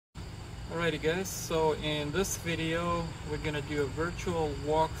Alrighty guys, so in this video we're gonna do a virtual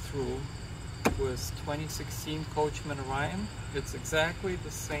walkthrough with 2016 Coachman Orion. It's exactly the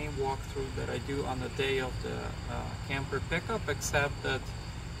same walkthrough that I do on the day of the camper pickup, except that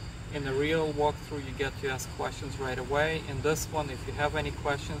in the real walkthrough you get to ask questions right away. In this one, if you have any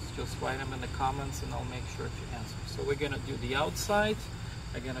questions, just write them in the comments and I'll make sure to answer. So we're gonna do the outside.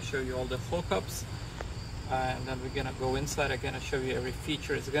 I'm gonna show you all the hookups. And then we're gonna go inside. I'm gonna show you every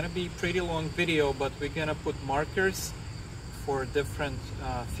feature. It's gonna be a pretty long video, but we're gonna put markers for different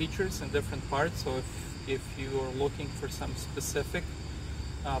features and different parts. So if you are looking for some specific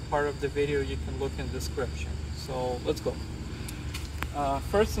part of the video, you can look in the description. So let's go.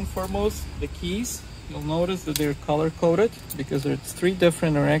 First and foremost, the keys. You'll notice that they're color coded because there's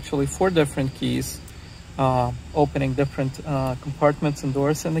actually four different keys opening different compartments and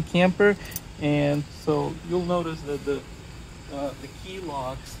doors in the camper. And so you'll notice that the key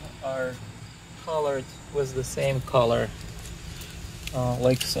locks are colored with the same color,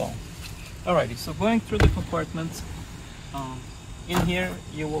 like so. Alrighty, so going through the compartments, in here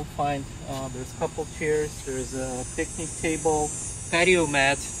you will find there's a couple chairs, there's a picnic table, patio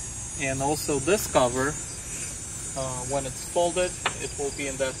mat, and also this cover. When it's folded, it will be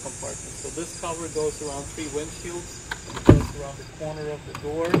in that compartment. So this cover goes around 3 windshields, it goes around the corner of the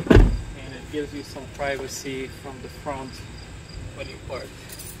door, and it gives you some privacy from the front when you park.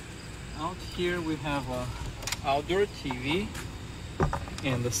 Out here we have a outdoor TV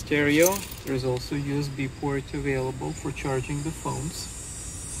and the stereo. There's also USB port available for charging the phones.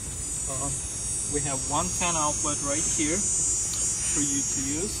 We have 110 outlet right here for you to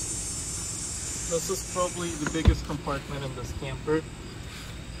use. This is probably the biggest compartment in this camper.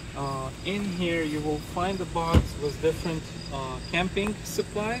 In here you will find a box with different camping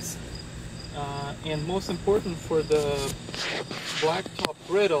supplies. And most important, for the blacktop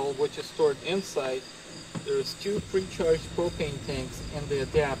griddle, which is stored inside, there's 2 pre-charged propane tanks and the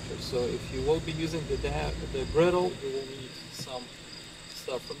adapter. So if you will be using the griddle, you will need some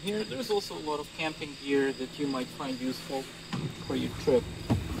stuff from here. There's also a lot of camping gear that you might find useful for your trip.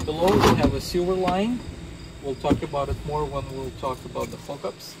 Below we have a sewer line. We'll talk about it more when we'll talk about the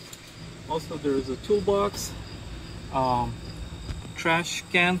hookups. Also there is a toolbox, trash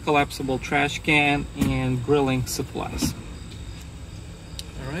can, collapsible trash can, and grilling supplies.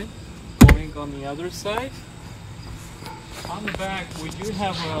 Alright, going on the other side. On the back we do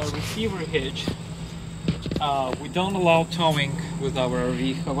have a receiver hitch. We don't allow towing with our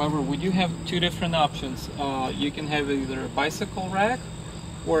RV, however we do have 2 different options. You can have either a bicycle rack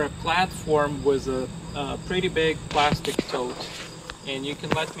or a platform with a pretty big plastic tote. And you can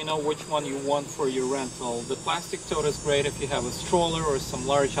let me know which one you want for your rental. The plastic tote is great if you have a stroller or some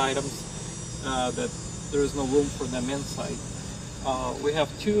large items that there is no room for them inside. We have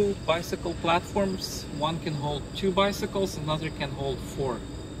 2 bicycle platforms. One can hold 2 bicycles, another can hold 4.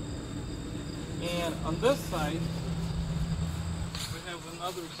 And on this side, we have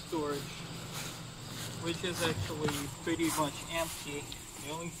another storage, which is actually pretty much empty.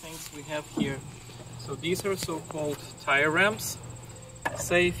 The only things we have here, so these are so-called tire ramps.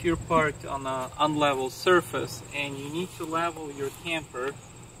 Say if you're parked on an unlevel surface and you need to level your camper,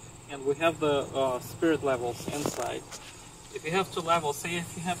 and we have the spirit levels inside. If you have to level, say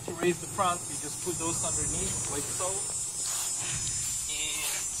if you have to raise the front, you just put those underneath like so,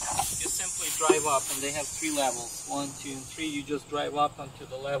 and you simply drive up, and they have 3 levels, 1, 2, and 3. You just drive up onto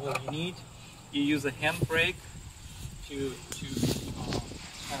the level you need. You use a handbrake to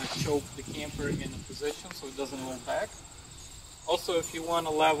kind of choke the camper in a position so it doesn't roll back. Also, if you want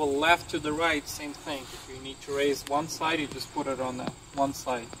to level left to the right, same thing. If you need to raise one side, you just put it on the one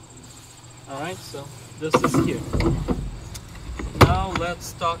side. Alright, so this is here. Now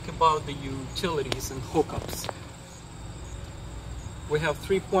let's talk about the utilities and hookups. We have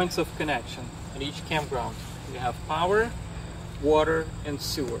 3 points of connection at each campground. We have power, water, and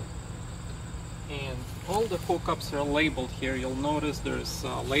sewer. And all the hookups are labeled here. You'll notice there's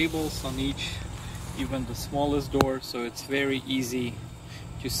labels on each, even the smallest door, so it's very easy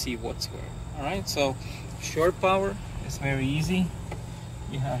to see what's where. Alright, so shore power is very easy.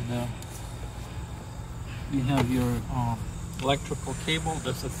 You have your electrical cable.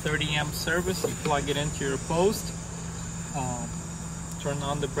 That's a 30 amp service. You plug it into your post, turn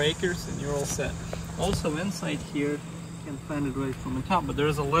on the breakers, and you're all set. Also inside here, you can find it right from the top, but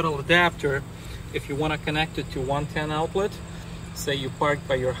there's a little adapter if you want to connect it to 110 outlet. Say you parked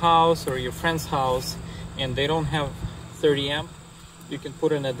by your house or your friend's house and they don't have 30 amp, you can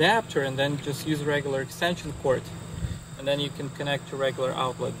put an adapter and then just use regular extension cord, and then you can connect to regular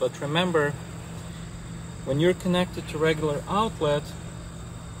outlet. But remember, when you're connected to regular outlet,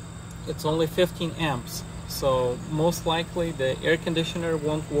 it's only 15 amps, so most likely the air conditioner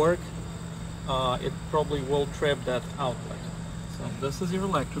won't work. It probably will trip that outlet. So this is your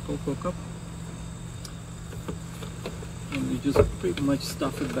electrical hookup, and you just pretty much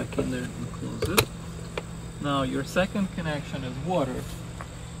stuff it back in there and close it. Now your second connection is water.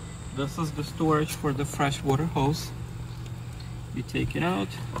 This is the storage for the freshwater hose. You take it out,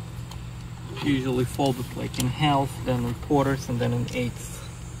 usually fold it like in half, then in quarters, and then in eighths.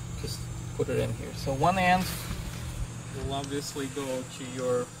 Just put it in here. So one end will obviously go to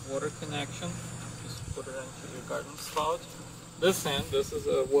your water connection. Just put it into your garden spout. This end, this is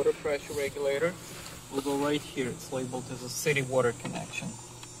a water pressure regulator, will go right here. It's labeled as a city water connection.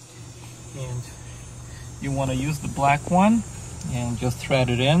 And you want to use the black one and just thread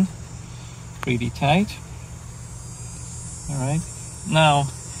it in pretty tight. Alright, now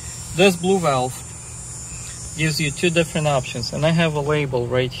this blue valve gives you two different options, and I have a label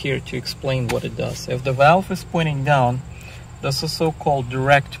right here to explain what it does. If the valve is pointing down, this is so-called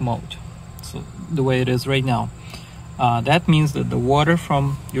direct mode, so the way it is right now. That means that the water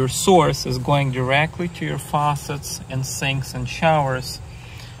from your source is going directly to your faucets and sinks and showers,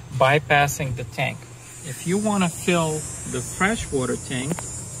 bypassing the tank. If you want to fill the freshwater tank,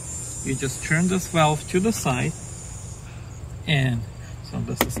 you just turn this valve to the side, and so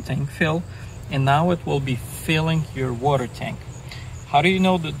this is tank fill, and now it will be filling your water tank. How do you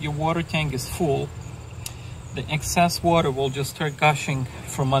know that your water tank is full? The excess water will just start gushing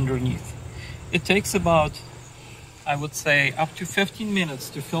from underneath. It takes about, I would say, up to 15 minutes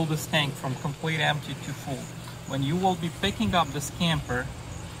to fill this tank from complete empty to full. When you will be picking up this camper,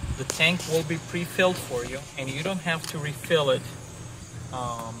 the tank will be pre-filled for you, and you don't have to refill it.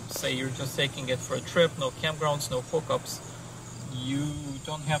 Say you're just taking it for a trip, no campgrounds, no hookups. You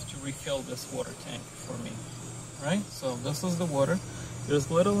don't have to refill this water tank for me, right? So this is the water.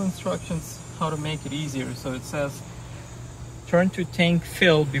 There's little instructions how to make it easier. So it says turn to tank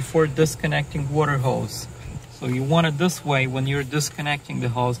fill before disconnecting water hose. So you want it this way when you're disconnecting the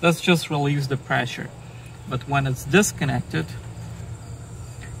hose. That just relieves the pressure. But when it's disconnected,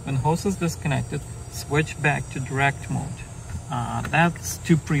 when hose is disconnected, switch back to direct mode. That's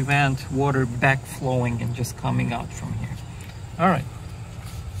to prevent water backflowing and just coming out from here. Alright,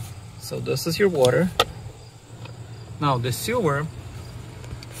 so this is your water. Now the sewer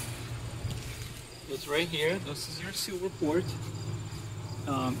is right here. This is your sewer port.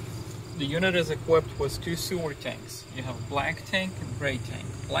 The unit is equipped with two sewer tanks. You have black tank and gray tank.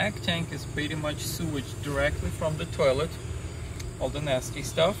 Black tank is pretty much sewage directly from the toilet, all the nasty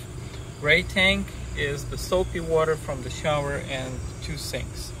stuff. Gray tank is the soapy water from the shower and two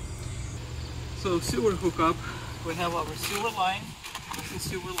sinks. So sewer hookup, we have our sewer line. This is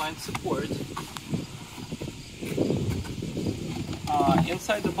sewer line support.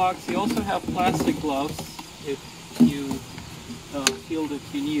 Inside the box you also have plastic gloves if you feel that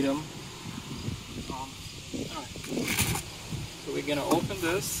you need them. So we're gonna open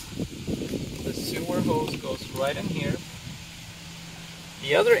this. The sewer hose goes right in here.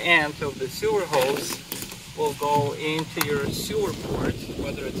 The other end of the sewer hose will go into your sewer port,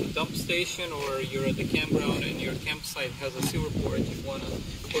 whether it's a dump station or you're at the campground and your campsite has a sewer port. You want to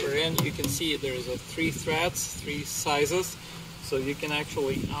put it in, you can see there's three threads, three sizes, so you can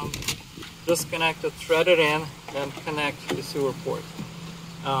actually disconnect it, thread it in, and connect the sewer port.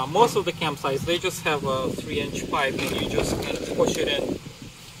 Most of the campsites, they just have a 3-inch pipe and you just kind of push it in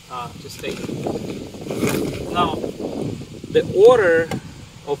to stay. Now, the order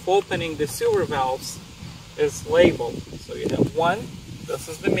of opening the sewer valves is labeled. So you have one, this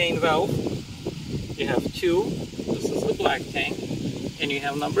is the main valve, you have two, this is the black tank, and you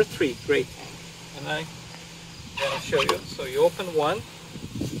have number 3, gray tank. And I'm going to show you. So you open one,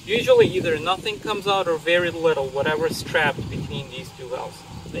 usually either nothing comes out or very little, whatever's trapped between these two valves.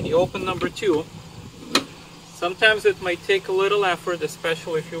 Then you open number 2. Sometimes it might take a little effort,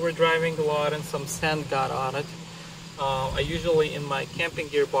 especially if you were driving a lot and some sand got on it. I usually, in my camping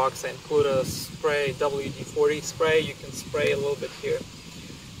gear box, I include a spray, WD-40 spray. You can spray a little bit here.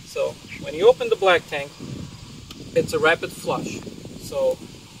 So when you open the black tank, it's a rapid flush. So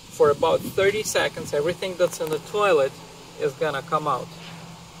for about 30 seconds, everything that's in the toilet is gonna come out.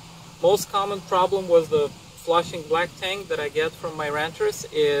 Most common problem with the flushing black tank that I get from my renters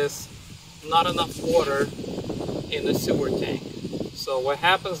is not enough water in the sewer tank. So what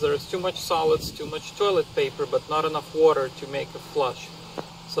happens, there's too much solids, too much toilet paper, but not enough water to make a flush.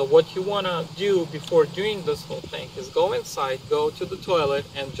 So what you want to do before doing this whole thing is go inside, go to the toilet,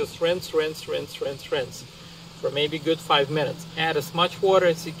 and just rinse, rinse, rinse, rinse, rinse for maybe good 5 minutes. Add as much water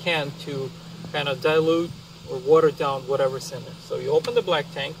as you can to kind of dilute or water down whatever's in there. So you open the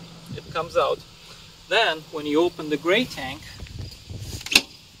black tank, it comes out. Then when you open the gray tank,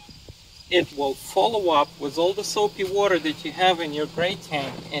 it will follow up with all the soapy water that you have in your gray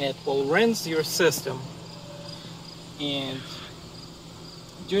tank, and it will rinse your system. And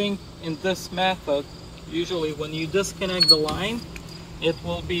doing in this method, usually when you disconnect the line, it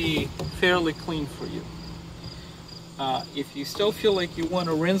will be fairly clean for you. If you still feel like you want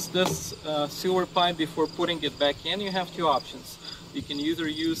to rinse this sewer pipe before putting it back in, you have two options. You can either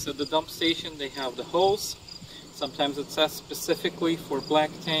use at the dump station, they have the hose. Sometimes it says specifically for black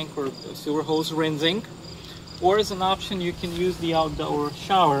tank or sewer hose rinsing. Or as an option, you can use the outdoor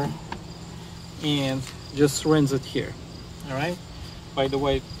shower and just rinse it here. Alright? By the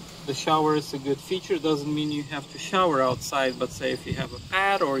way, the shower is a good feature. Doesn't mean you have to shower outside, but say if you have a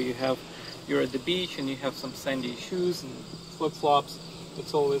pad or you're at the beach and you have some sandy shoes and flip-flops,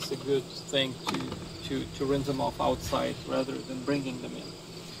 it's always a good thing to rinse them off outside rather than bringing them in.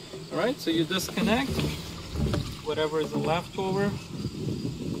 Alright, so you disconnect whatever is left over.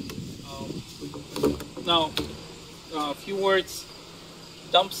 Now, a few words,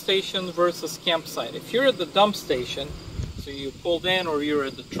 dump station versus campsite. If you're at the dump station, so you pulled in, or you're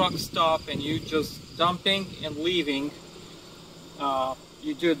at the truck stop and you just dumping and leaving,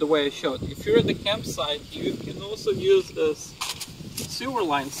 you do it the way I showed. If you're at the campsite, you can also use this sewer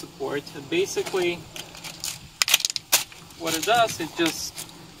line support. And basically, what it does, it just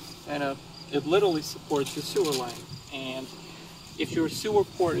it literally supports your sewer line. And if your sewer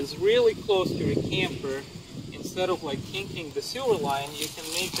port is really close to your camper, instead of like kinking the sewer line, you can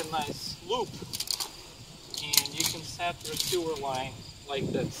make a nice loop. And you can set your sewer line like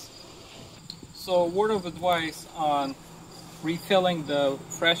this. So, word of advice on refilling the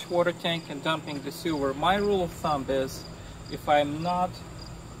fresh water tank and dumping the sewer. My rule of thumb is, if I'm not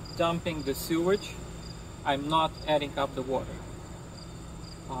dumping the sewage, I'm not adding up the water.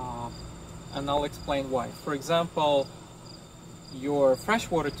 And I'll explain why. For example, your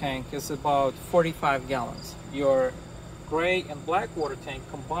freshwater tank is about 45 gallons. Your gray and black water tank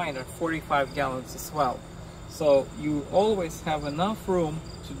combined are 45 gallons as well. So you always have enough room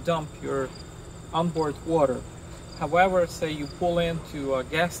to dump your onboard water. However, say you pull into a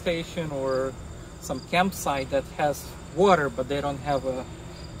gas station or some campsite that has water but they don't have a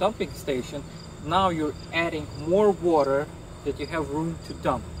dumping station, now you're adding more water that you have room to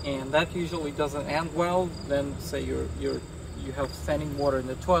dump, and that usually doesn't end well. Then say you have standing water in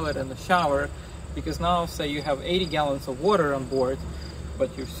the toilet and the shower, because now say you have 80 gallons of water on board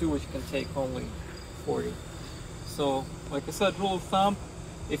but your sewage can take only 40. So like I said, rule of thumb,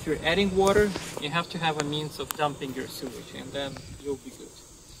 if you're adding water, you have to have a means of dumping your sewage, and then you'll be good.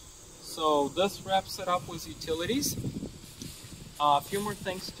 So this wraps it up with utilities. A few more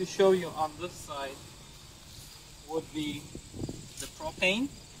things to show you on this side would be the propane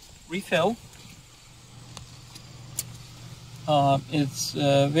refill. It's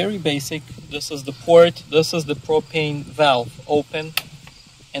very basic. This is the port, this is the propane valve, open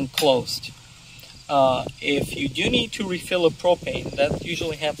and closed. If you do need to refill a propane, that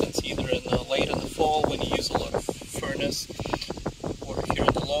usually happens either late in the fall when you use a lot of furnace, or if you're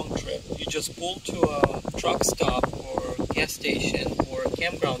on a long trip, you just pull to a truck stop or gas station or a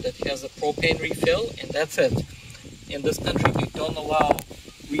campground that has a propane refill, and that's it. In this country, we don't allow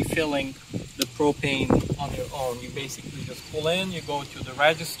refilling the propane on your own. You basically just pull in, you go to the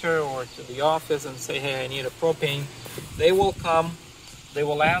register or to the office and say, hey, I need a propane. They will come, they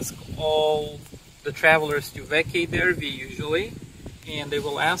will ask all the travelers to vacate the RV usually, and they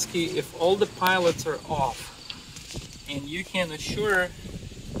will ask you if all the pilots are off. And you can assure,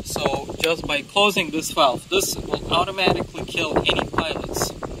 so just by closing this valve, this will automatically kill any pilots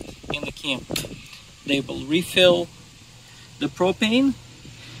in the camper. They will refill the propane.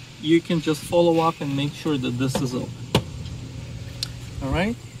 You can just follow up and make sure that this is open.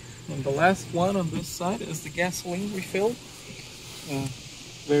 Alright, and the last one on this side is the gasoline refill.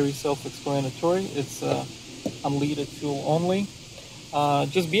 Very self-explanatory. It's unleaded fuel only.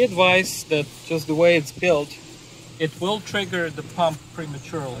 Just be advised that just the way it's built, it will trigger the pump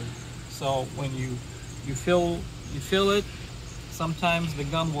prematurely. So when you fill it, sometimes the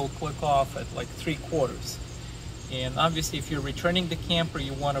gun will click off at like 3/4. And obviously, if you're returning the camper,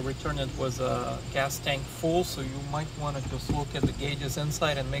 you want to return it with a gas tank full, so you might want to just look at the gauges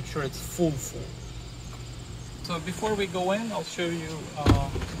inside and make sure it's full. So before we go in, I'll show you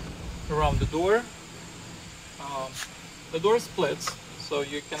around the door. The door splits, so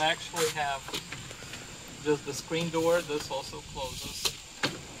you can actually have just the screen door. This also closes.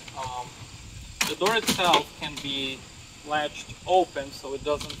 The door itself can be latched open so it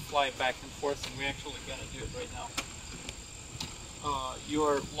doesn't fly back and forth, and we're actually going to do it right now.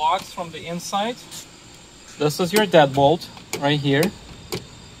 your locks from the inside. This is your deadbolt right here,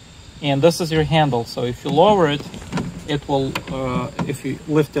 and this is your handle. So if you lower it, it will, if you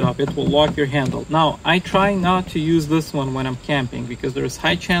lift it up, it will lock your handle. Now, I try not to use this one when I'm camping because there's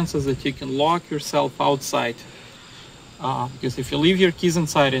high chances that you can lock yourself outside. Because if you leave your keys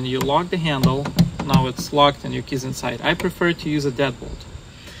inside and you lock the handle, now it's locked and your keys inside. I prefer to use a deadbolt.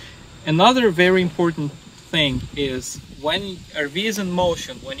 Another very important thing is when RV is in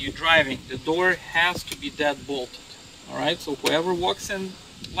motion, when you're driving, the door has to be deadbolted. All right, so whoever walks in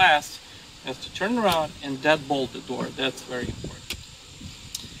last has to turn around and deadbolt the door. That's very important.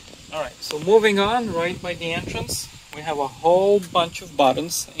 All right, so moving on, right by the entrance, we have a whole bunch of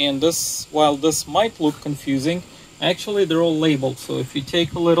buttons, and this, while this might look confusing, actually they're all labeled. So if you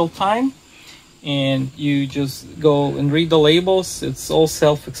take a little time and you just go and read the labels, it's all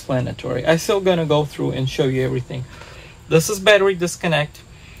self-explanatory. I'm still gonna go through and show you everything. This is battery disconnect.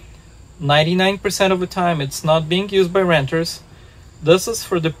 99% of the time it's not being used by renters. This is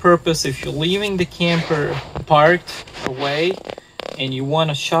for the purpose if you're leaving the camper parked away and you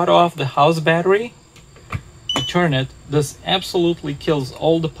want to shut off the house battery, you turn it. This absolutely kills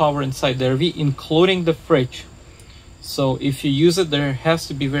all the power inside the RV, including the fridge. So if you use it, there has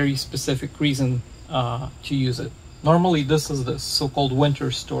to be very specific reason to use it. Normally this is the so-called winter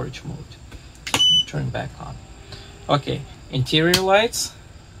storage mode. Turn back on. Okay, interior lights.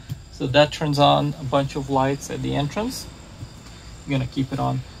 So that turns on a bunch of lights at the entrance. I'm gonna keep it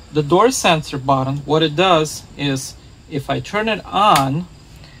on. The door sensor button, what it does is if I turn it on,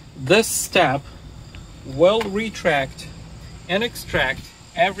 this step will retract and extract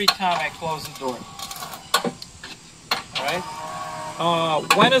every time I close the door. All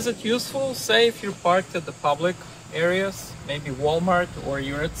right. When is it useful? Say if you're parked at the public areas, maybe Walmart, or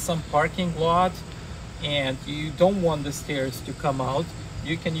you're at some parking lot and you don't want the stairs to come out,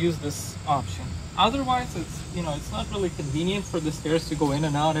 you can use this option. Otherwise, it's not really convenient for the stairs to go in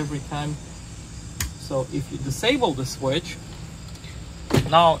and out every time. So if you disable the switch,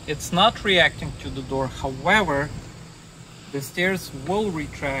 now it's not reacting to the door. However, the stairs will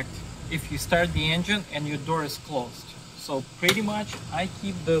retract if you start the engine and your door is closed. So pretty much I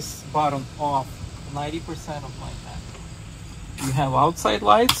keep this button off 90% of my time. You have outside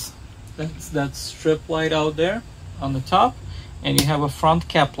lights. That's that strip light out there on the top. And you have a front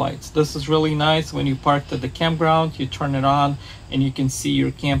cap lights. This is really nice when you parked at the campground, you turn it on and you can see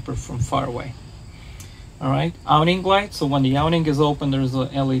your camper from far away. All right, awning light. So when the awning is open, there's a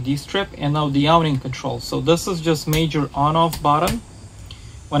LED strip. And now the awning control. So this is just major on-off button.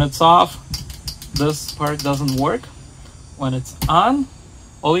 When it's off, this part doesn't work. When it's on,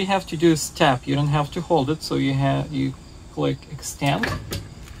 all you have to do is tap. You don't have to hold it. So you click extend,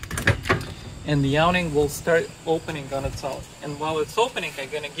 and the awning will start opening on its own. And while it's opening, I'm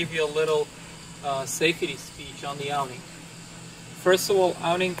going to give you a little safety speech on the awning. First of all,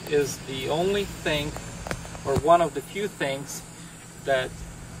 awning is the only thing, or one of the few things, that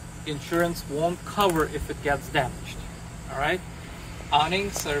insurance won't cover if it gets damaged. All right?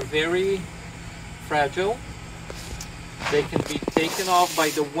 Awnings are very fragile. They can be taken off by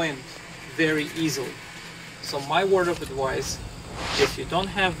the wind very easily. So my word of advice, if you don't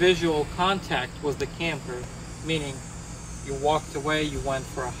have visual contact with the camper, meaning you walked away, you went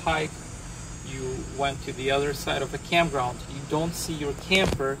for a hike, you went to the other side of a campground, you don't see your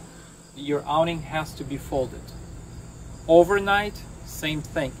camper, your awning has to be folded. Overnight, same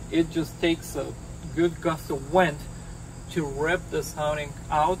thing. It just takes a good gust of wind to rip this awning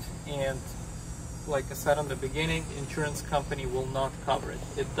out, and like I said in the beginning, insurance company will not cover it.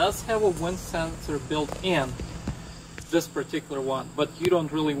 It does have a wind sensor built in, this particular one, but you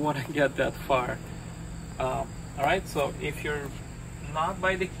don't really want to get that far. All right, so if you're not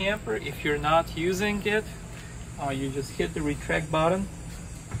by the camper, if you're not using it, you just hit the retract button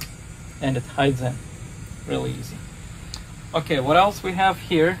and it hides in. Really easy. Okay, what else we have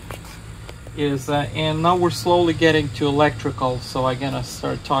here is, and now we're slowly getting to electrical, so I'm gonna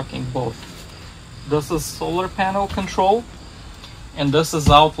start talking both. This is solar panel control, and this is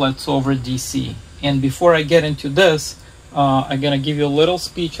outlets over DC. And before I get into this, I'm gonna give you a little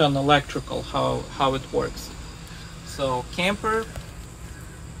speech on electrical, how it works. So camper,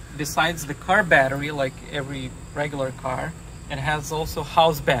 besides the car battery, like every regular car, it has also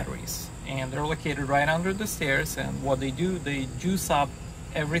house batteries, and they're located right under the stairs. And what they do, they juice up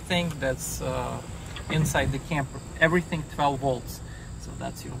everything that's inside the camper, everything 12 volts. So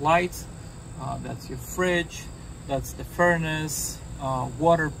that's your lights, that's your fridge, that's the furnace,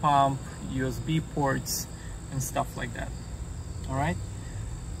 water pump, USB ports, and stuff like that. All right.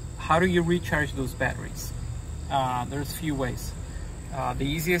 How do you recharge those batteries? There's a few ways. The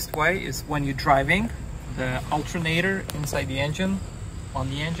easiest way is when you're driving, the alternator inside the engine, on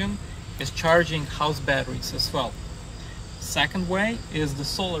the engine, is charging house batteries as well. Second way is the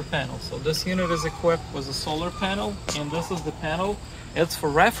solar panel. So this unit is equipped with a solar panel, and this is the panel. It's for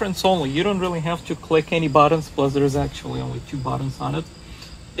reference only. You don't really have to click any buttons, plus there's actually only 2 buttons on it.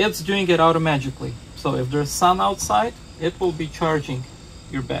 It's doing it automatically. So if there's sun outside, it will be charging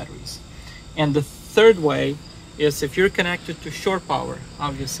your batteries. And the third way is if you're connected to shore power,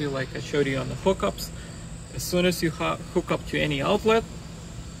 obviously like I showed you on the hookups, as soon as you hook up to any outlet,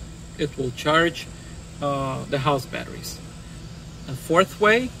 it will charge the house batteries. And fourth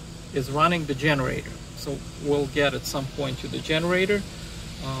way is running the generator. So we'll get at some point to the generator.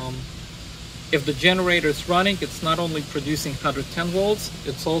 If the generator is running, it's not only producing 110 volts,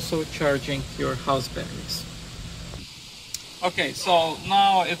 it's also charging your house batteries. Okay, so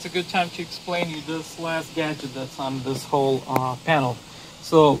now it's a good time to explain you this last gadget that's on this whole panel.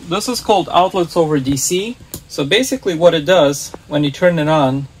 So this is called outlets over DC. So basically what it does when you turn it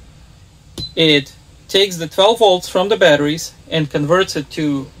on, it takes the 12 volts from the batteries and converts it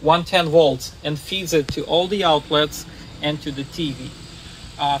to 110 volts and feeds it to all the outlets and to the TV.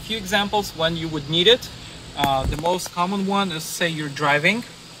 A few examples when you would need it. The most common one is, say you're driving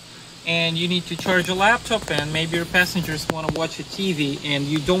and you need to charge a laptop, and maybe your passengers want to watch a TV and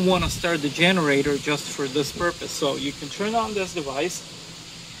you don't want to start the generator just for this purpose. So you can turn on this device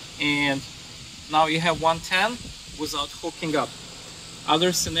and now you have 110 without hooking up.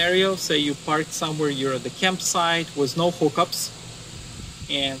 Other scenario, say you parked somewhere, you're at the campsite with no hookups,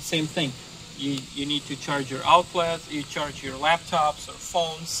 and same thing. You need to charge your outlets, you charge your laptops or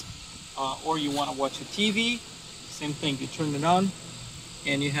phones, or you want to watch a TV, same thing, you turn it on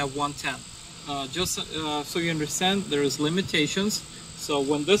and you have 110. Just so you understand, there is limitations. So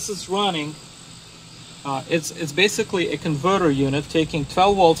when this is running, it's basically a converter unit taking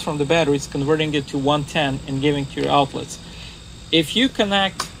 12 volts from the batteries, converting it to 110 and giving to your outlets. If you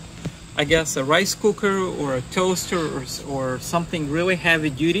connect, I guess, a rice cooker or a toaster or something really heavy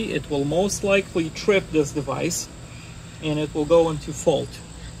duty, it will most likely trip this device and it will go into fault.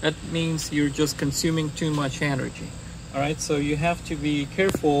 That means you're just consuming too much energy. All right, so you have to be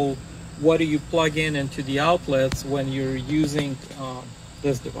careful what do you plug in into the outlets when you're using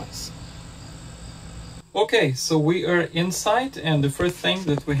this device. Okay, so we are inside, and the first thing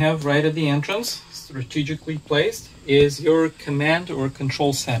that we have right at the entrance, strategically placed, is your command or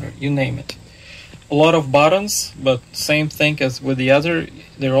control center, you name it. A lot of buttons, but same thing as with the other,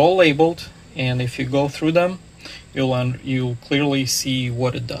 they're all labeled, and if you go through them, you'll clearly see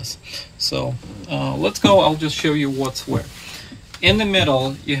what it does. So let's go, I'll just show you what's where. In the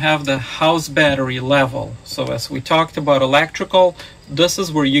middle, you have the house battery level. So as we talked about electrical, this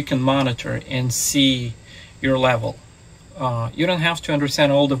is where you can monitor and see your level. You don't have to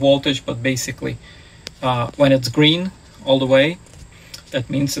understand all the voltage, but basically when it's green all the way, that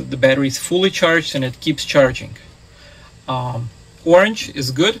means that the battery is fully charged and it keeps charging. Orange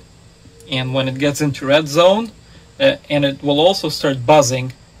is good, and when it gets into red zone, and it will also start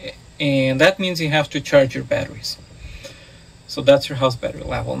buzzing, and that means you have to charge your batteries. So that's your house battery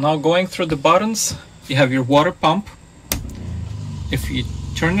level. Now going through the buttons, you have your water pump. If you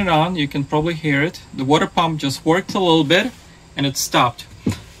turn it on, you can probably hear it. The water pump just worked a little bit and it stopped.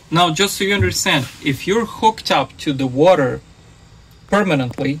 Now just so you understand, if you're hooked up to the water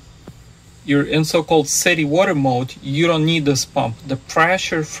permanently, you're in so-called city water mode, you don't need this pump. The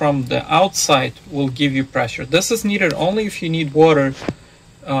pressure from the outside will give you pressure. This is needed only if you need water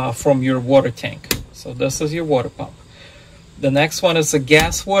from your water tank. So this is your water pump. The next one is a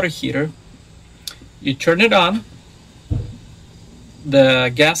gas water heater. You turn it on,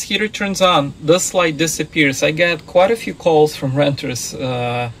 the gas heater turns on, this light disappears. I get quite a few calls from renters.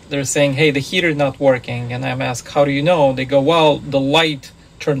 They're saying, hey, the heater not working, and I'm asked, how do you know? They go, well, the light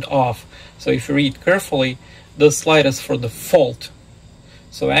turned off. So if you read carefully, this light is for the fault.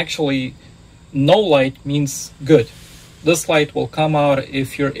 So actually, no light means good. This light will come out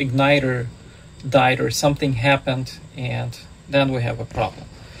if your igniter died or something happened, and then we have a problem.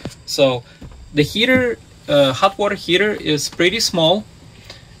 So the heater, hot water heater, is pretty small.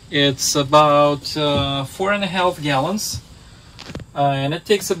 It's about 4.5 gallons, and it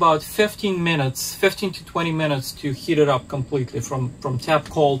takes about 15 to 20 minutes to heat it up completely from tap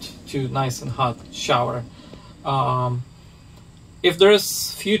cold to nice and hot shower. If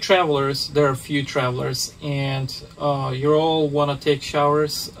there's few travelers, there are few travelers, and you all want to take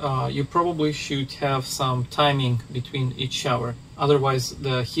showers, you probably should have some timing between each shower. Otherwise,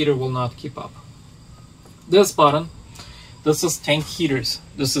 the heater will not keep up. This button, this is tank heaters.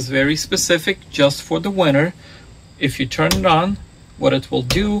 This is very specific just for the winter. If you turn it on, what it will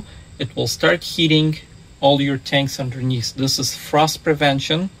do, it will start heating all your tanks underneath. This is frost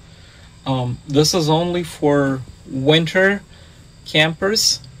prevention. This is only for winter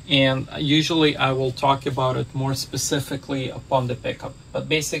campers, and usually I will talk about it more specifically upon the pickup. But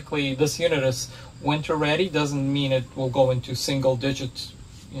basically this unit is winter ready. Doesn't mean it will go into single digit,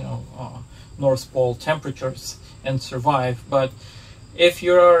 you know, North Pole temperatures and survive. But if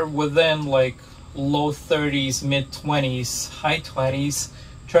you're within like low 30s, mid 20s, high 20s,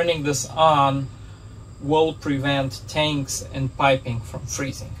 turning this on will prevent tanks and piping from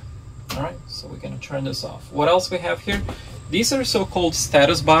freezing. All right, so we're going to turn this off. What else we have here? These are so-called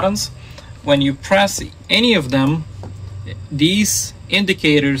status buttons. When you press any of them, these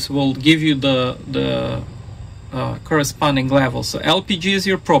indicators will give you the corresponding level. So LPG is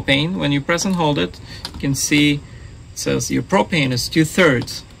your propane. When you press and hold it, you can see it says your propane is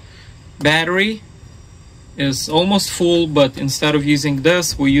 2/3. Battery is almost full, but instead of using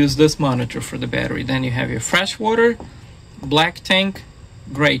this, we use this monitor for the battery. Then you have your fresh water, black tank,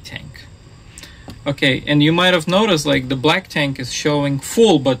 gray tank. Okay, and you might have noticed like the black tank is showing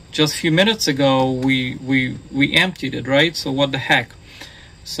full, but just a few minutes ago we emptied it, right? So what the heck?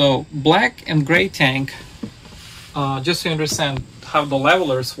 So black and gray tank, just to understand how the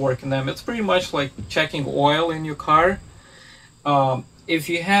levelers work in them, it's pretty much like checking oil in your car. If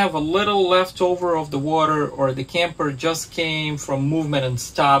you have a little leftover of the water, or the camper just came from movement and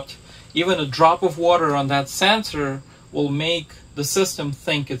stopped, even a drop of water on that sensor will make the system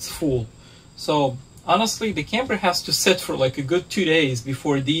think it's full. So honestly, the camper has to sit for like a good 2 days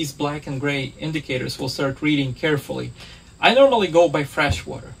before these black and gray indicators will start reading carefully. I normally go by fresh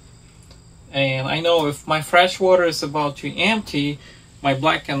water, and I know if my fresh water is about to empty, my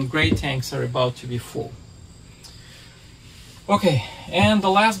black and gray tanks are about to be full. Okay, and the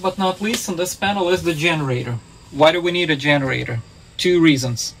last but not least on this panel is the generator. Why do we need a generator? 2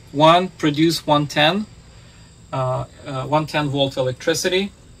 reasons. One, produce 110 volt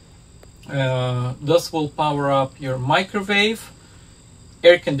electricity. This will power up your microwave,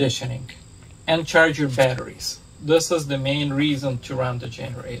 air conditioning, and charge your batteries. This is the main reason to run the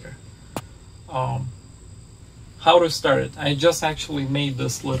generator. How to start it? I just actually made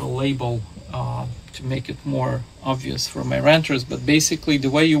this little label to make it more obvious for my renters, but basically the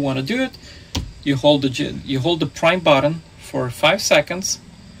way you want to do it, you hold the prime button for 5 seconds.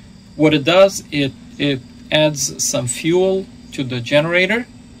 What it does, it adds some fuel to the generator,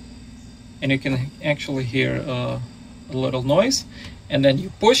 and you can actually hear a little noise, and then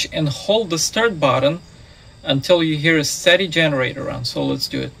you push and hold the start button until you hear a steady generator run. So let's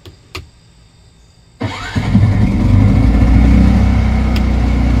do it.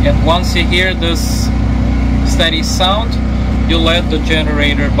 And once you hear this steady sound, you let the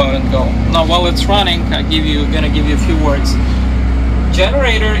generator button go. Now while it's running, gonna give you a few words.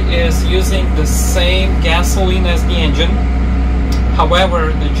 Generator is using the same gasoline as the engine.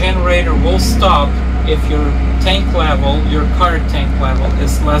 However, the generator will stop if your tank level, your car tank level,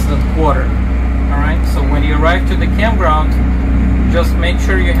 is less than quarter. Alright, so when you arrive to the campground, just make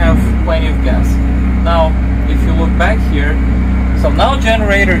sure you have plenty of gas. Now, if you look back here, so now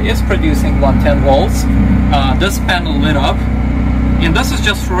generator is producing 110 volts. This panel lit up, and this is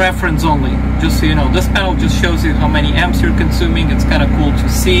just for reference only, just so you know. This panel just shows you how many amps you're consuming. It's kind of cool to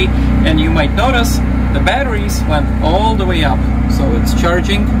see, and you might notice the batteries went all the way up, so it's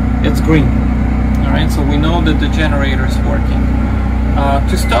charging, it's green. Alright, so we know that the generator is working.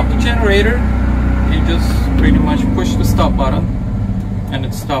 To stop the generator, you just pretty much push the stop button and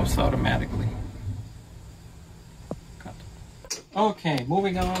it stops automatically. Cut. Okay,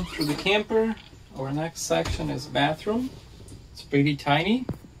 moving on through the camper. Our next section is bathroom. It's pretty tiny,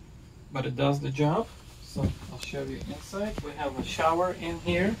 but it does the job. So I'll show you inside. We have a shower in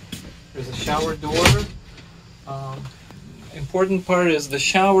here. There's a shower door. Important part is the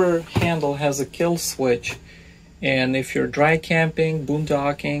shower handle has a kill switch, and if you're dry camping,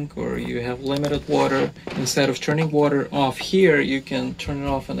 boondocking, or you have limited water, instead of turning water off here, you can turn it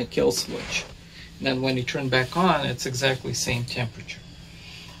off on a kill switch. And then when you turn back on, it's exactly same temperature.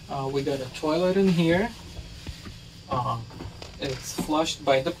 We got a toilet in here. It's flushed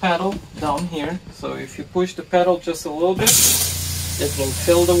by the pedal down here, so if you push the pedal just a little bit, it will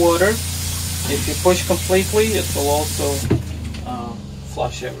fill the water. If you push completely, it will also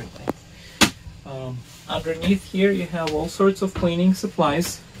flush everything. Underneath here you have all sorts of cleaning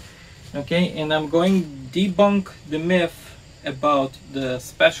supplies. Okay, and I'm going to debunk the myth about the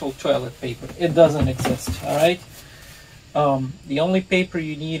special toilet paper. It doesn't exist, alright? The only paper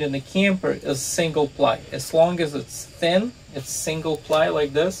you need in the camper is single ply. As long as it's thin, it's single ply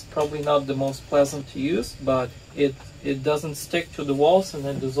like this. Probably not the most pleasant to use, but it doesn't stick to the walls and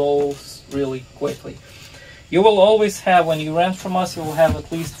it dissolves really quickly. You will always have, when you rent from us, you will have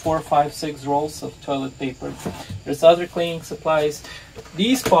at least 4, 5, 6 rolls of toilet paper. There's other cleaning supplies.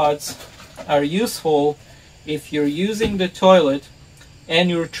 These pods are useful if you're using the toilet and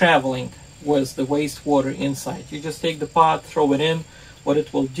you're traveling with the wastewater inside. You just take the pot, throw it in. What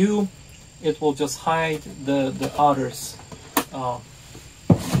it will do, it will just hide the odors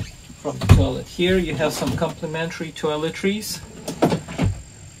from the toilet. Here you have some complimentary toiletries.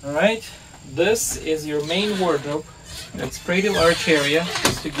 All right. This is your main wardrobe. It's pretty large area,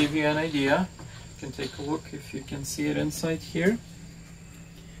 just to give you an idea. You can take a look if you can see it inside here.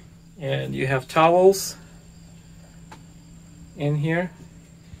 And you have towels in here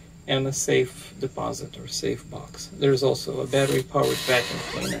and a safe deposit or safe box. There's also a battery powered vacuum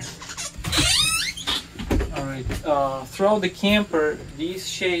cleaner. Alright, throughout the camper, these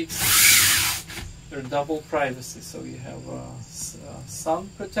shades, they're double privacy, so you have sun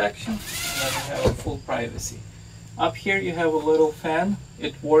protection and then you have a full privacy. Up here you have a little fan.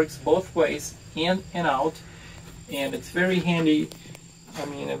 It works both ways, in and out, and it's very handy. I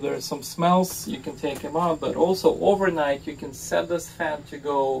mean, if there are some smells, you can take them out, but also overnight you can set this fan to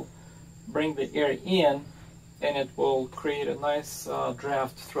go bring the air in, and it will create a nice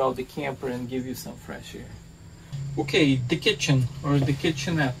draft throughout the camper and give you some fresh air. Okay, the kitchen or the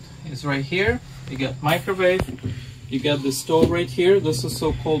kitchenette is right here. You got microwave, you got the stove right here. This is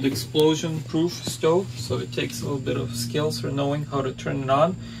so-called explosion-proof stove, so it takes a little bit of skills for knowing how to turn it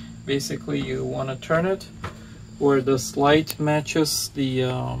on. Basically, you want to turn it where this light matches the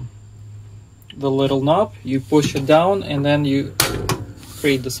little knob. You push it down and then you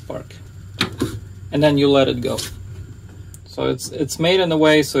create the spark, and then you let it go. So it's made in a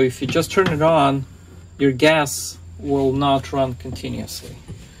way so if you just turn it on, your gas will not run continuously.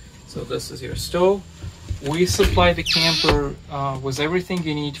 So this is your stove. We supply the camper with everything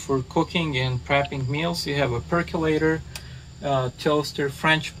you need for cooking and prepping meals. You have a percolator, toaster,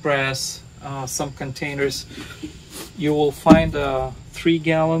 French press, some containers. You will find 3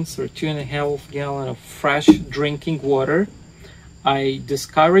 gallons or 2.5 gallons of fresh drinking water. I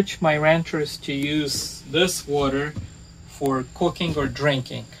discourage my renters to use this water for cooking or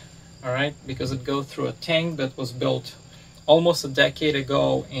drinking, all right, because it goes through a tank that was built almost a decade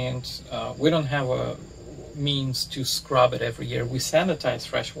ago, and we don't have a means to scrub it every year. We sanitize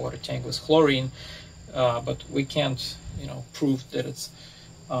freshwater tank with chlorine, but we can't, prove that it's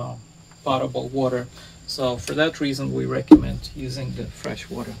potable water. So for that reason, we recommend using the fresh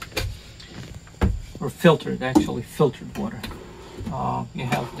water or filtered water. You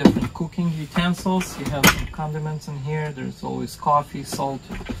have different cooking utensils. You have some condiments in here. There's always coffee, salt,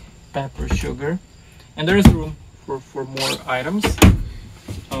 pepper, sugar, and there's room for more items.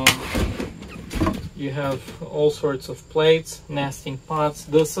 You have all sorts of plates, nesting pots.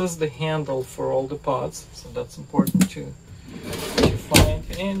 This is the handle for all the pots, so that's important to find.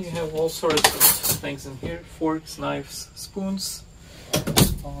 And you have all sorts of things in here: forks, knives, spoons,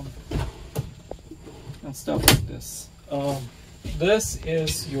 and stuff like this. This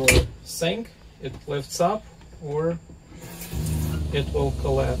is your sink. It lifts up, or it will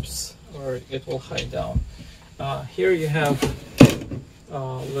collapse, or it will hide down. Here you have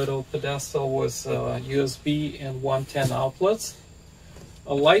little pedestal with USB and 110 outlets.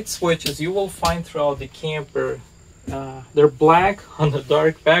 Light switches you will find throughout the camper. They're black on a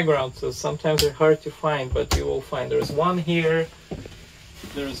dark background, so sometimes they're hard to find, but you will find there's one here,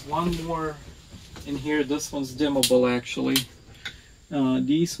 there's one more in here. This one's dimmable actually.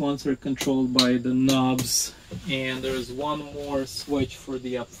 These ones are controlled by the knobs, and there's one more switch for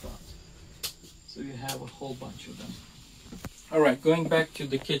the up front. So you have a whole bunch of them. Alright, going back to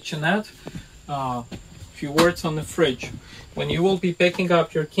the kitchenette, a few words on the fridge. When you will be picking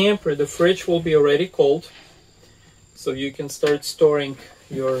up your camper, the fridge will be already cold, so you can start storing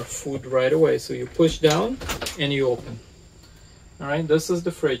your food right away. So you push down and you open. Alright, this is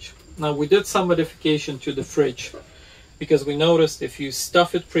the fridge. Now we did some modification to the fridge because we noticed if you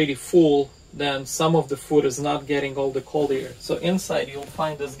stuff it pretty full, then some of the food is not getting all the cold air. So inside you'll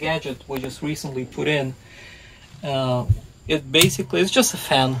find this gadget we just recently put in. It's just a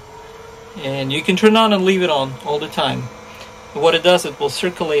fan, and you can turn on and leave it on all the time. What it does, it will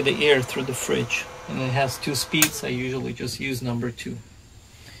circulate the air through the fridge, and it has 2 speeds. I usually just use number 2.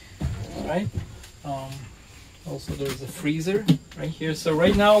 All right. Also, there's a freezer right here. So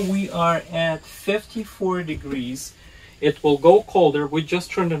right now we are at 54 degrees. It will go colder. We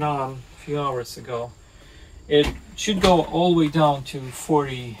just turned it on a few hours ago, it should go all the way down to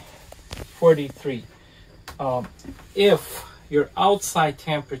 43. If your outside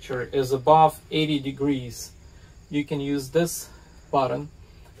temperature is above 80 degrees, you can use this button.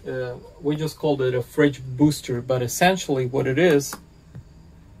 We just called it a fridge booster, but essentially what it is,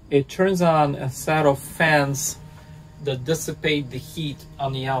 it turns on a set of fans that dissipate the heat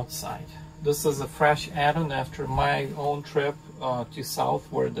on the outside. This is a fresh add-on after my own trip to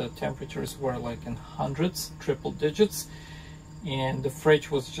south, where the temperatures were like in hundreds, triple digits, and the fridge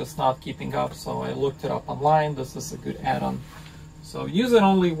was just not keeping up, so I looked it up online. This is a good add-on. So use it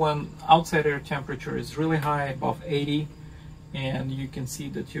only when outside air temperature is really high, above 80, and you can see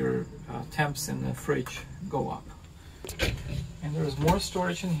that your temps in the fridge go up. And there's more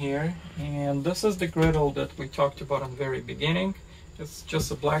storage in here, and this is the griddle that we talked about in the very beginning. It's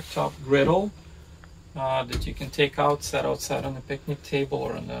just a blacktop griddle that you can take out, set outside on the picnic table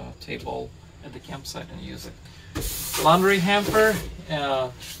or on the table at the campsite and use it. Laundry hamper.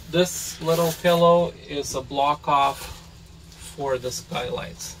 This little pillow is a block off for the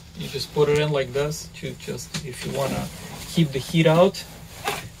skylights. You just put it in like this to just, if you want to keep the heat out.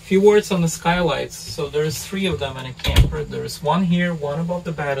 Few words on the skylights. So there's 3 of them in a camper. There's one here, one above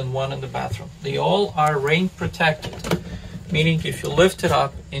the bed, and one in the bathroom. They all are rain protected, meaning if you lift it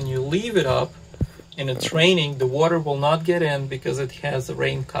up and you leave it up and it's raining, the water will not get in because it has a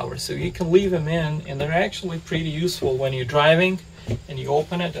rain cover. So you can leave them in, and they're actually pretty useful when you're driving and you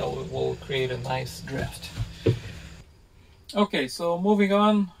open it. It will create a nice drift. Okay, so moving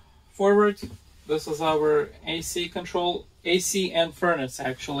on forward, this is our AC control, AC and furnace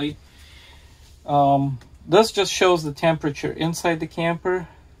actually. This just shows the temperature inside the camper.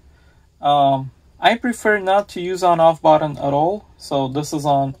 I prefer not to use on-off button at all, so this is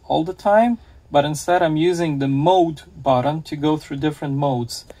on all the time, but instead I'm using the mode button to go through different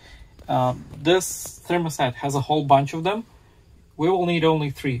modes. This thermostat has a whole bunch of them. We will need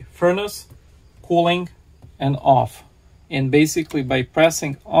only 3: furnace, cooling, and off. And basically by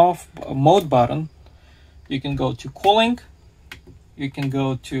pressing off mode button, you can go to cooling, you can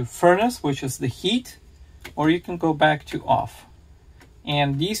go to furnace, which is the heat, or you can go back to off.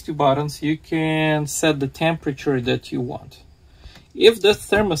 And these 2 buttons, you can set the temperature that you want. If the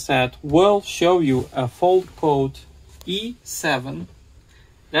thermostat will show you a fault code E7,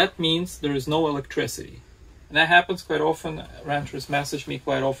 that means there is no electricity. And that happens quite often. Renters message me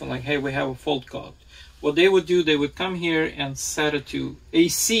quite often like, hey, we have a fault code. What they would do, they would come here and set it to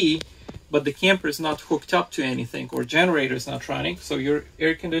AC, but the camper is not hooked up to anything, or generator is not running, so your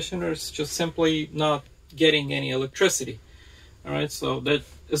air conditioner is just simply not getting any electricity. All right, so that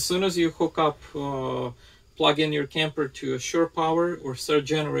as soon as you hook up, plug in your camper to a shore power or start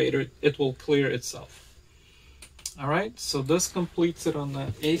generator, it will clear itself. All right, so this completes it on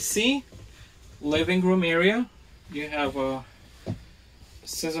the AC. Living room area, you have a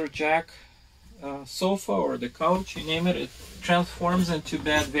scissor jack sofa or the couch, you name it. It transforms into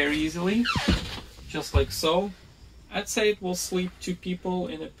bed very easily, just like so. I'd say it will sleep 2 people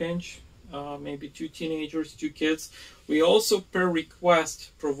in a pinch, maybe 2 teenagers, 2 kids. We also, per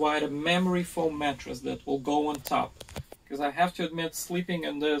request, provide a memory foam mattress that will go on top, because I have to admit, sleeping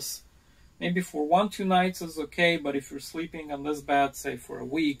in this maybe for 1-2 nights is okay, but if you're sleeping on this bed, say for a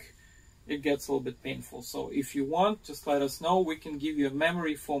week, it gets a little bit painful. So if you want, just let us know. We can give you a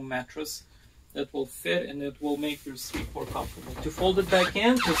memory foam mattress that will fit, and it will make your sleep more comfortable. To fold it back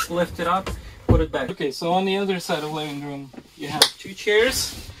in, just lift it up, put it back. Okay, so on the other side of the living room, you have 2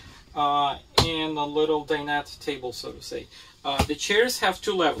 chairs and a little dinette table, so to say. The chairs have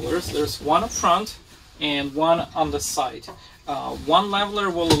 2 levelers. There's one up front and one on the side. One leveler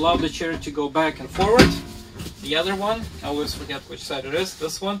will allow the chair to go back and forward. The other one, I always forget which side it is,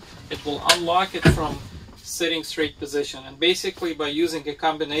 this one, it will unlock it from sitting straight position. And basically by using a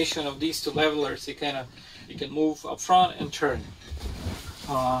combination of these 2 levelers, you can move up front and turn.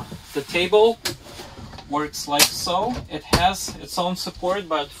 The table works like so. It has its own support,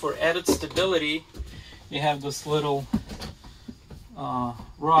 but for added stability, you have this little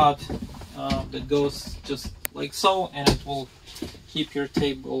rod that goes just like so, and it will keep your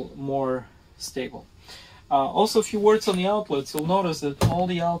table more stable. Also, a few words on the outlets. You'll notice that all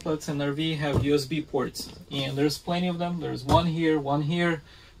the outlets in RV have USB ports, and there's plenty of them. There's one here,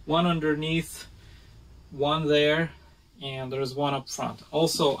 one underneath, one there, and there's one up front.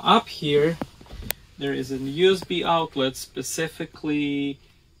 Also up here, there is a USB outlet specifically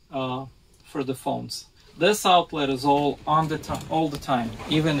for the phones. This outlet is all the time,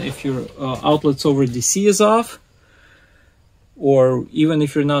 even if your outlets over DC is off, or even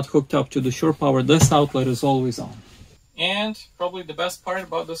if you're not hooked up to the shore power, this outlet is always on. And probably the best part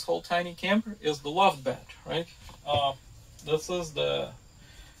about this whole tiny camper is the loft bed, right? This is the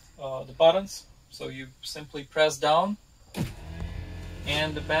buttons. So you simply press down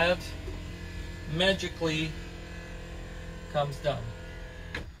and the bed magically comes down.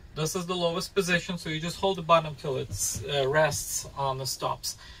 This is the lowest position, so you just hold the button until it rests on the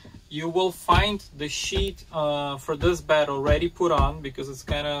stops. You will find the sheet for this bed already put on because it's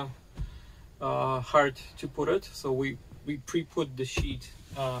kind of hard to put it. So we pre-put the sheet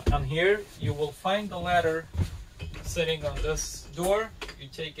on here. You will find the ladder sitting on this door. You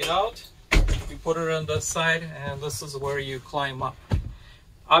take it out, you put it on this side, and this is where you climb up.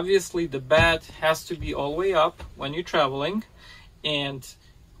 Obviously the bed has to be all the way up when you're traveling, and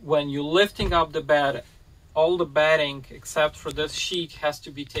when you're lifting up the bed, all the bedding except for this sheet has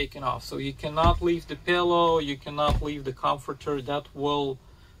to be taken off. So you cannot leave the pillow, you cannot leave the comforter. That will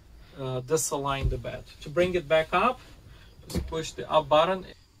disalign the bed. To bring it back up, just push the up button.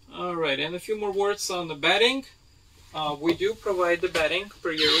 All right, and a few more words on the bedding. We do provide the bedding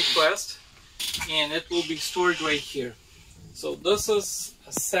per your request, and it will be stored right here. So this is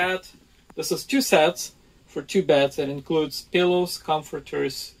a set, this is 2 sets for 2 beds. That includes pillows,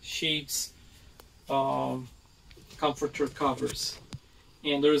 comforters, sheets, comforter covers.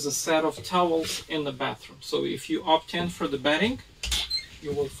 And there's a set of towels in the bathroom. So if you opt in for the bedding,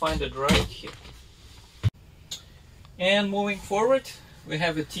 you will find it right here. And moving forward, we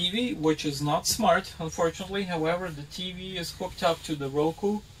have a TV, which is not smart, unfortunately. However, the TV is hooked up to the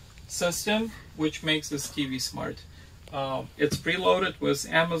Roku system, which makes this TV smart. It's preloaded with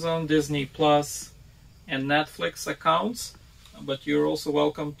Amazon, Disney Plus, and Netflix accounts, but you're also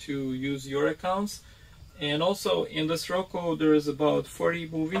welcome to use your accounts. And also in this Roku, there is about 40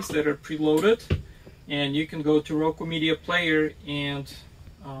 movies that are preloaded, and you can go to Roku Media Player and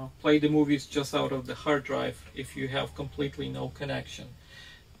play the movies just out of the hard drive if you have completely no connection.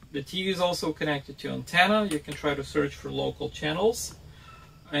 The TV is also connected to antenna. You can try to search for local channels.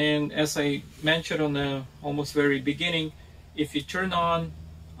 And as I mentioned on the almost very beginning, if you turn on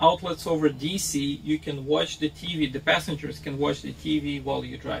outlets over DC, you can watch the TV, the passengers can watch the TV while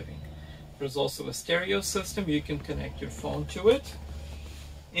you're driving. There's also a stereo system, you can connect your phone to it.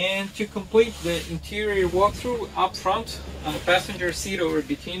 And to complete the interior walkthrough, up front on the passenger seat or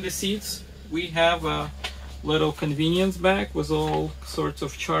between the seats, we have a little convenience bag with all sorts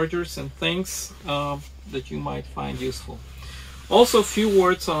of chargers and things that you might find useful. Also, a few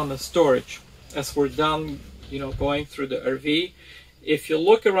words on the storage. As we're done, going through the RV, if you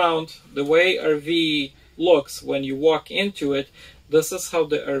look around, the way RV looks when you walk into it, this is how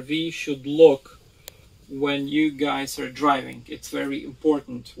the RV should look when you guys are driving. It's very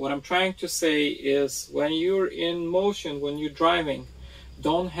important. What I'm trying to say is when you're in motion, when you're driving,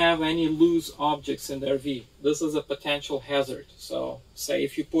 don't have any loose objects in the RV. This is a potential hazard. So say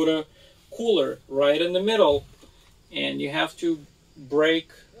if you put a cooler right in the middle and you have to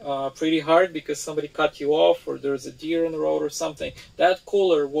brake pretty hard because somebody cut you off or there's a deer in the road or something, that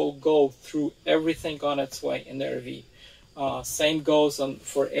cooler will go through everything on its way in the RV. Same goes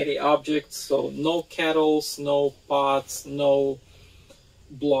for any objects, so no kettles, no pots, no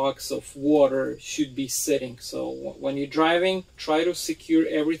blocks of water should be sitting. So when you're driving, try to secure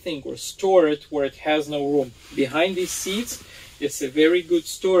everything or store it where it has no room. Behind these seats is a very good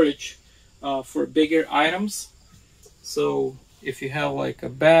storage for bigger items. So if you have like a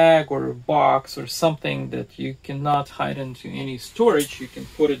bag or a box or something that you cannot hide into any storage, you can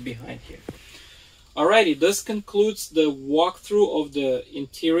put it behind here. Alrighty, this concludes the walkthrough of the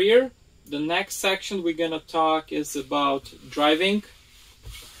interior. The next section we're gonna talk is about driving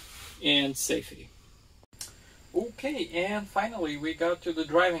and safety. Okay, and finally we got to the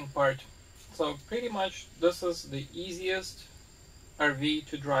driving part. So pretty much this is the easiest RV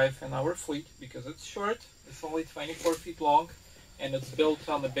to drive in our fleet because it's short, it's only 24 feet long, and it's built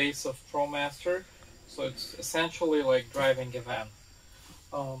on the base of ProMaster, so it's essentially like driving a van.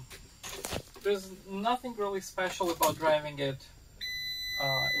 There's nothing really special about driving it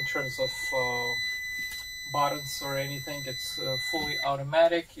in terms of buttons or anything. It's fully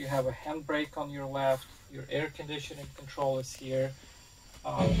automatic. You have a handbrake on your left, your air conditioning control is here.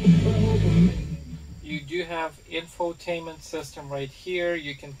 You do have infotainment system right here.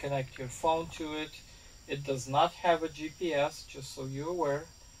 You can connect your phone to it. It does not have a GPS, just so you're aware.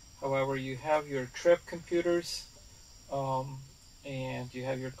 However, you have your trip computers, and you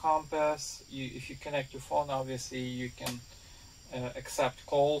have your compass. If you connect your phone, obviously you can accept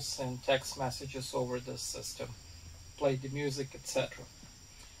calls and text messages over this system, play the music, etc.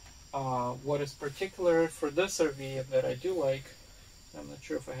 What is particular for this RV that I do like I'm not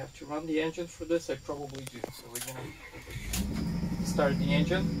sure if I have to run the engine for this. I probably do. So we're gonna start the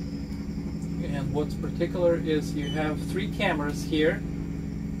engine. And what's particular is you have 3 cameras here,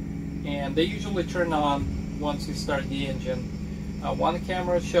 and they usually turn on once you start the engine. One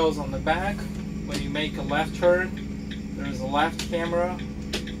camera shows on the back. When you make a left turn, there is a left camera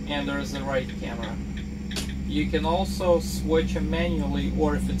and there is a right camera. You can also switch them manually,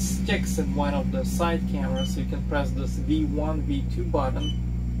 or if it sticks in one of the side cameras, you can press this V1, V2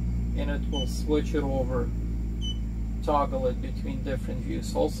 button and it will switch it over, toggle it between different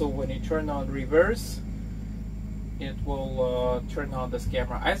views. Also, when you turn on reverse, it will turn on this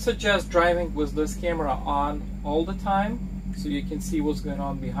camera. I suggest driving with this camera on all the time so you can see what's going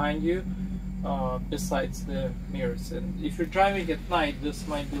on behind you, besides the mirrors. And if you're driving at night, this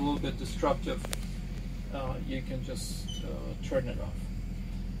might be a little bit disruptive. You can just turn it off.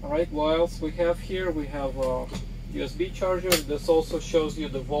 Alright, what else we have here? We have a USB charger. This also shows you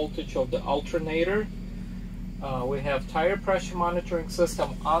the voltage of the alternator. We have tire pressure monitoring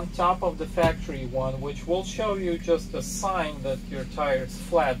system on top of the factory one, which will show you just a sign that your tire is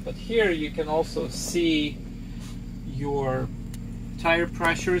flat. But here you can also see your tire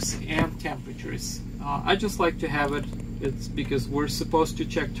pressures and temperatures. I just like to have it. It's because we're supposed to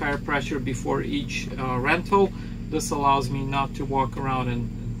check tire pressure before each rental. This allows me not to walk around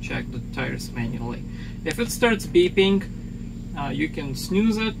and check the tires manually. If it starts beeping, you can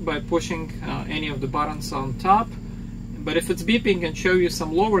snooze it by pushing any of the buttons on top. But if it's beeping and show you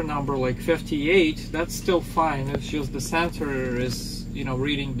some lower number like 58, that's still fine. It's just the sensor is,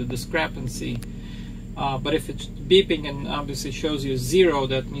 reading the discrepancy. But if it's beeping and obviously shows you 0,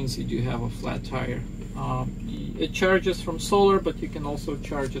 that means you do have a flat tire. It charges from solar, but you can also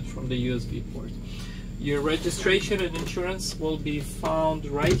charge it from the USB port. Your registration and insurance will be found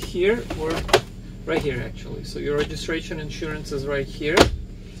right here, or right here actually. So your registration insurance is right here.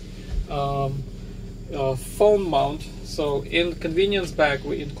 Phone mount. So in the convenience bag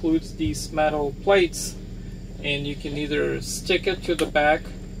we include these metal plates, and you can either stick it to the back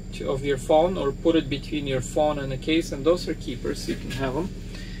of your phone or put it between your phone and the case, and those are keepers, so you can have them.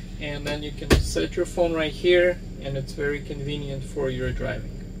 And then you can set your phone right here, and it's very convenient for your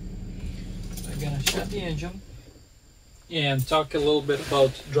driving. I'm gonna shut the engine and talk a little bit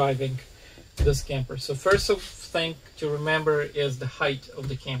about driving this camper. So first thing to remember is the height of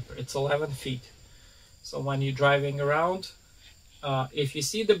the camper. It's 11 feet. So when you're driving around, if you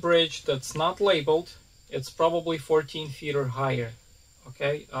see the bridge that's not labeled, it's probably 14 feet or higher.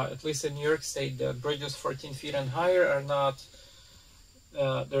 Okay, at least in New York State, the bridges 14 feet and higher are not,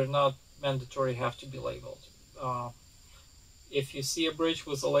 they're not mandatory, have to be labeled. If you see a bridge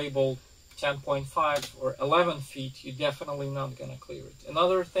with a label 10.5 or 11 feet, you're definitely not going to clear it.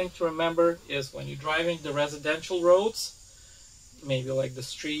 Another thing to remember is when you're driving the residential roads, maybe like the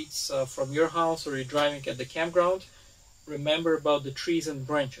streets from your house, or you're driving at the campground, remember about the trees and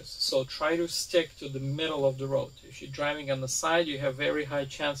branches. So try to stick to the middle of the road. If you're driving on the side, you have very high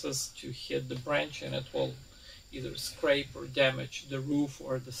chances to hit the branch, and it will either scrape or damage the roof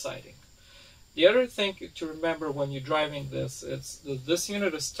or the siding. The other thing to remember when you're driving this is that this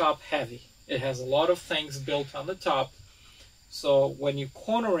unit is top heavy. It has a lot of things built on the top. So when you're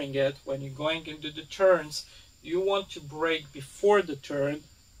cornering it, when you're going into the turns, you want to brake before the turn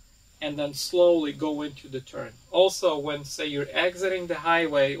and then slowly go into the turn. Also, when say you're exiting the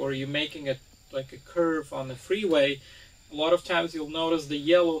highway or you're making it like a curve on the freeway, a lot of times you'll notice the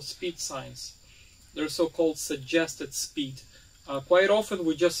yellow speed signs. They're so-called suggested speed. Quite often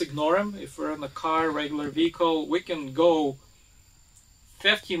we just ignore them. If we're in a car, regular vehicle, we can go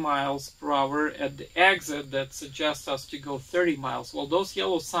 50 miles per hour at the exit that suggests us to go 30 miles. Well, those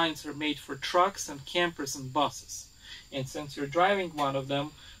yellow signs are made for trucks and campers and buses. And since you're driving one of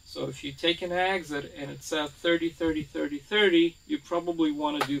them, so if you take an exit and it says 30, 30, 30, 30, you probably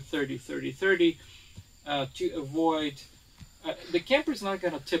want to do 30, 30, 30 to avoid... the camper's not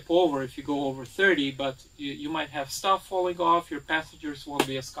going to tip over if you go over 30, but you might have stuff falling off, your passengers won't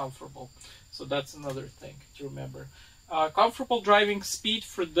be as comfortable. So that's another thing to remember. Comfortable driving speed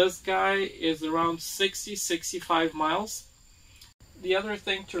for this guy is around 60-65 miles. The other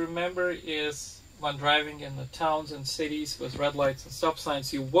thing to remember is when driving in the towns and cities with red lights and stop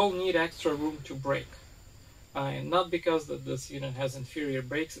signs, you will need extra room to brake. And not because that this unit has inferior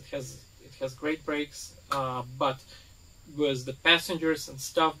brakes, it has great brakes, but with the passengers and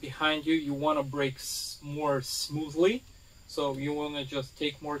stuff behind you, you want to brake more smoothly. So you want to just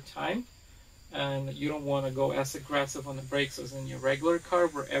take more time, and you don't want to go as aggressive on the brakes as in your regular car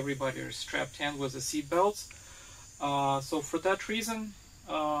where everybody is strapped in with the seat belts. So for that reason,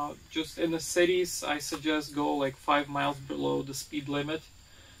 Just in the cities, I suggest go like 5 miles below the speed limit.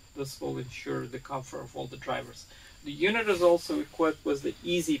 This will ensure the comfort of all the drivers. The unit is also equipped with the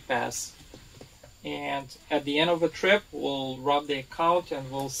Easy Pass, and at the end of a trip we'll run the account and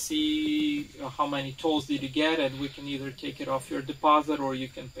we'll see how many tolls did you get, and we can either take it off your deposit or you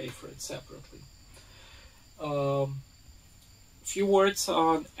can pay for it separately. Few words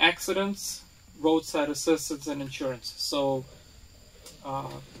on accidents, roadside assistance, and insurance. So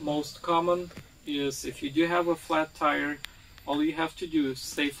most common is if you do have a flat tire, all you have to do is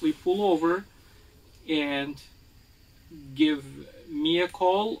safely pull over and give me a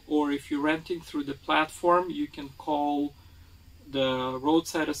call, or if you're renting through the platform, you can call the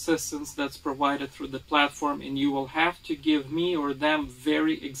roadside assistance that's provided through the platform, and you will have to give me or them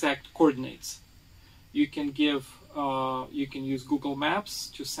very exact coordinates. You can use Google Maps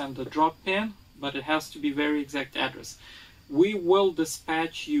to send a drop pin, but it has to be very exact address. We will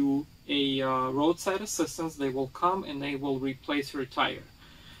dispatch you a roadside assistance. They will come and they will replace your tire.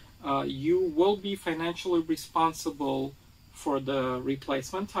 You will be financially responsible for the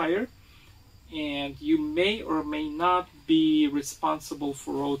replacement tire, and you may or may not be responsible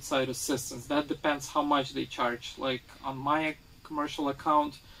for roadside assistance. That depends how much they charge. Like on my commercial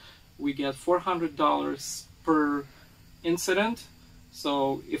account, we get $400 per incident.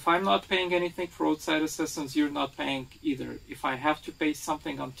 So if I'm not paying anything for roadside assistance, you're not paying either. If I have to pay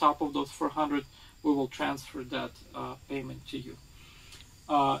something on top of those $400, we will transfer that payment to you.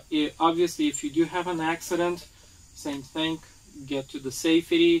 Obviously, if you do have an accident, same thing, get to the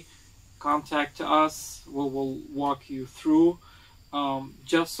safety, contact us, we will walk you through.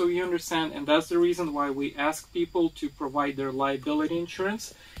 Just so you understand, and that's the reason why we ask people to provide their liability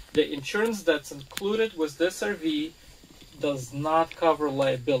insurance. The insurance that's included with this RV does not cover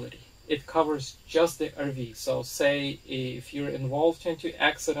liability. It covers just the RV. So say if you're involved into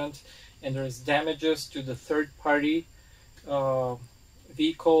accident and there's damages to the third party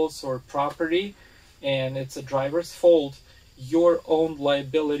vehicles or property, and it's a driver's fault, your own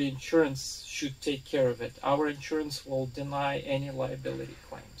liability insurance should take care of it. Our insurance will deny any liability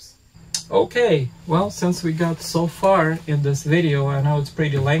claims. Okay, well, since we got so far in this video, I know it's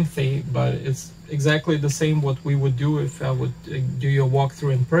pretty lengthy, but it's exactly the same what we would do if I would do your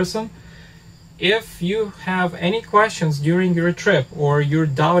walkthrough in person. If you have any questions during your trip, or you're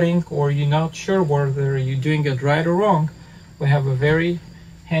doubting, or you're not sure whether you're doing it right or wrong, we have a very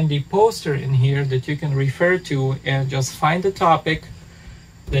handy poster in here that you can refer to and just find the topic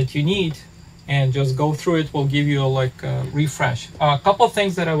that you need and just go through it. Will give you like a refresh. A couple of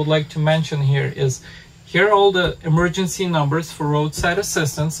things that I would like to mention here is, here are all the emergency numbers for roadside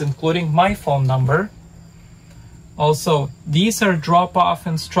assistance, including my phone number. Also, these are drop-off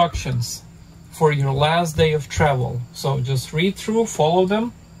instructions for your last day of travel. So just read through, follow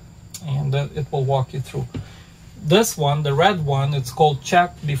them, and it will walk you through. This one, the red one, it's called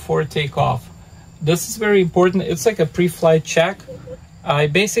check before takeoff. This is very important. It's like a pre-flight check. I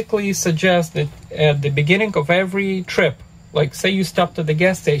basically suggest that at the beginning of every trip, like say you stopped at the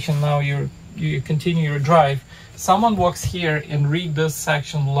gas station, now you continue your drive, someone walks here and read this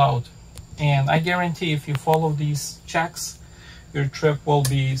section loud. And I guarantee if you follow these checks, your trip will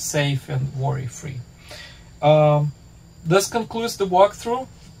be safe and worry-free. This concludes the walkthrough.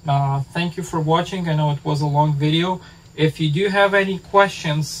 Thank you for watching. I know it was a long video. If you do have any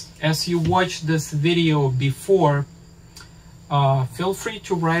questions as you watch this video before, feel free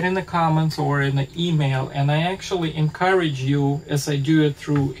to write in the comments or in the email, and I actually encourage you, as I do it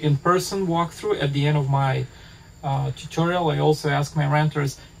through in-person walkthrough at the end of my tutorial, I also ask my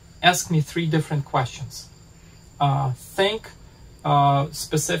renters, ask me 3 different questions. Think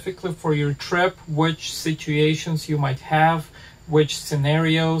specifically for your trip, which situations you might have, which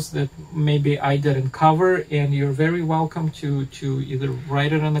scenarios that maybe I didn't cover, and you're very welcome to either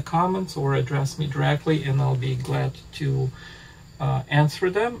write it in the comments or address me directly, and I'll be glad to answer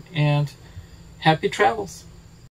them. And happy travels.